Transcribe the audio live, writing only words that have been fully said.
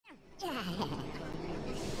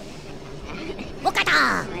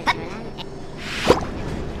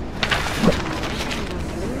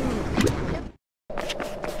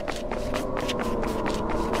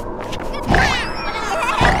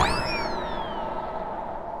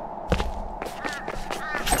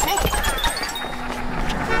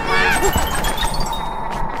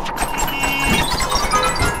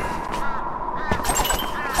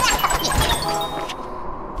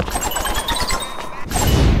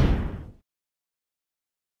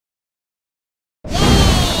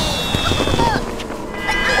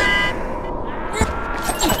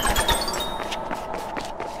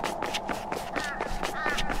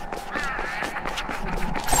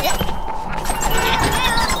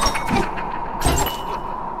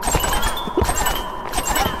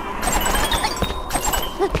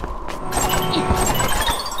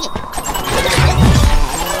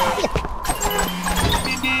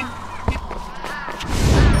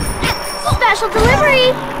Special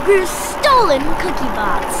delivery! We're stolen cookie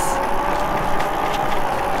bots.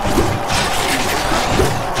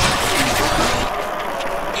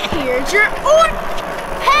 Here's your order.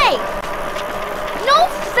 Hey! No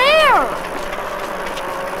fair!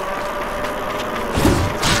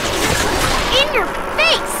 In your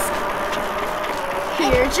face!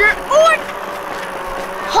 Here's your order.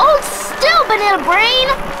 Hold still, banana brain!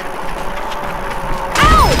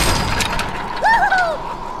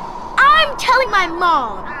 I'm telling my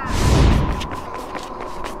mom.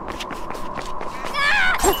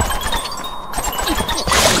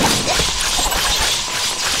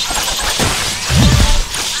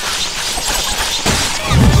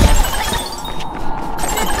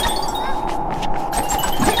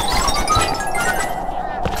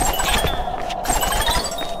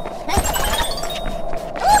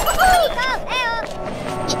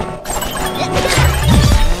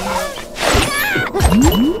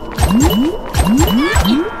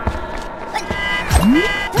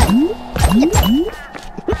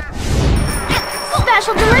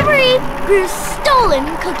 Special delivery! We're stolen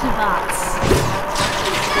cookie bots.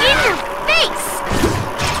 In your face!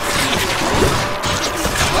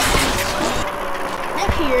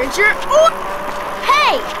 Here's your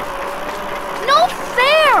Hey! No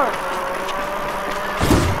fair!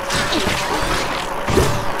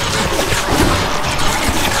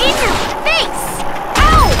 In your face!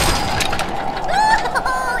 Ow!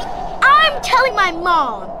 I'm telling my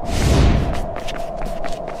mom.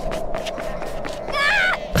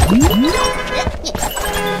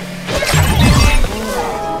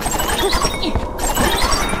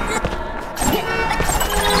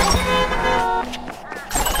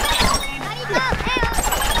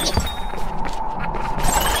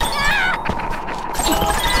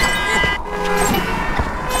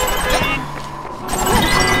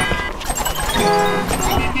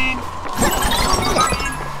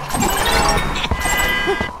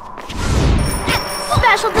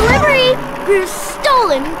 Special delivery! We're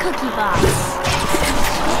stolen cookie bots.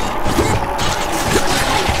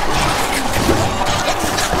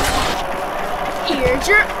 Here's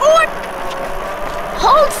your order.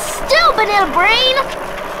 Hold still, banana brain!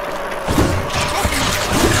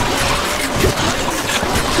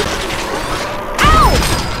 Ow!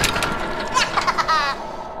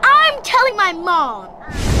 I'm telling my mom.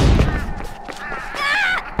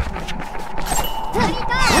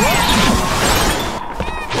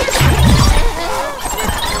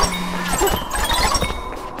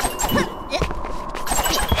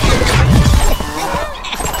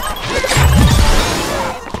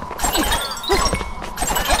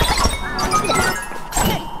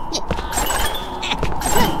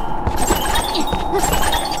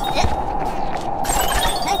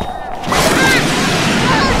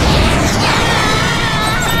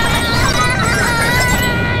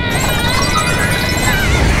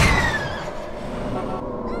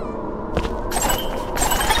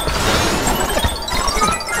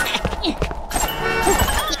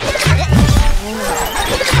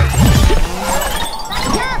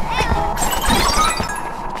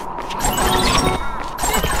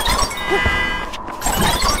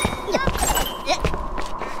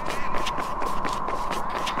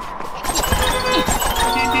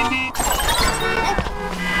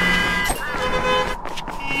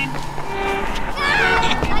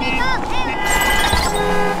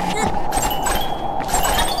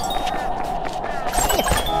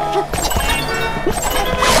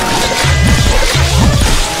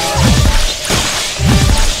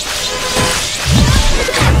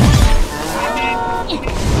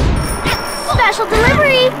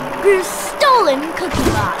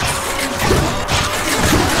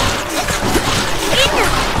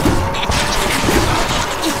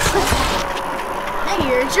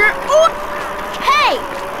 Here's your order. Hey!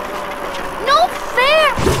 No fair!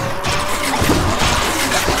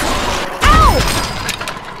 Ow!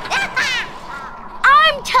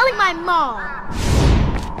 I'm telling my mom.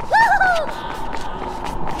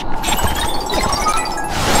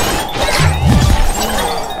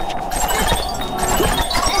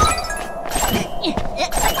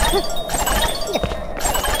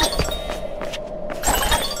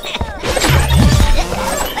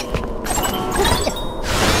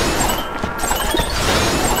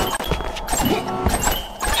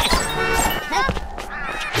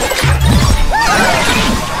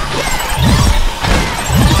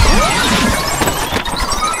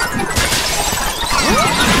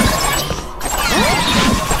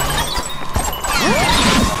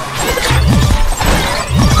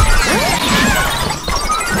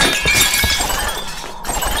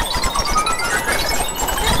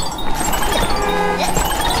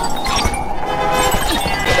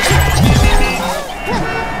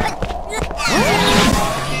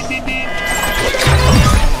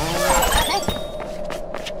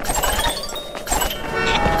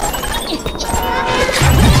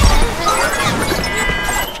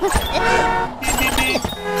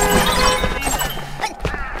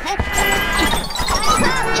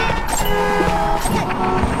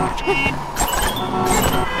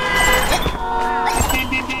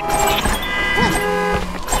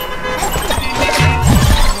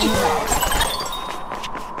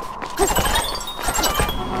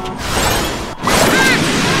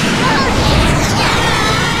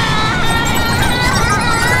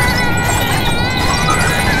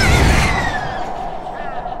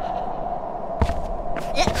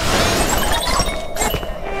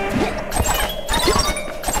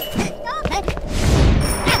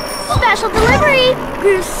 Special delivery!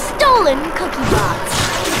 Your stolen cookie box.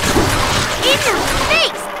 In your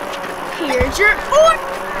face! Here's your order!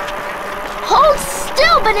 Hold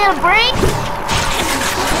still, banana brain!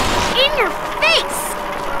 In your face!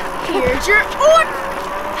 Here's your order!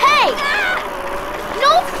 Hey!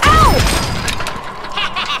 No! Ow!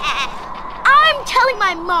 I'm telling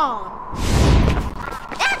my mom.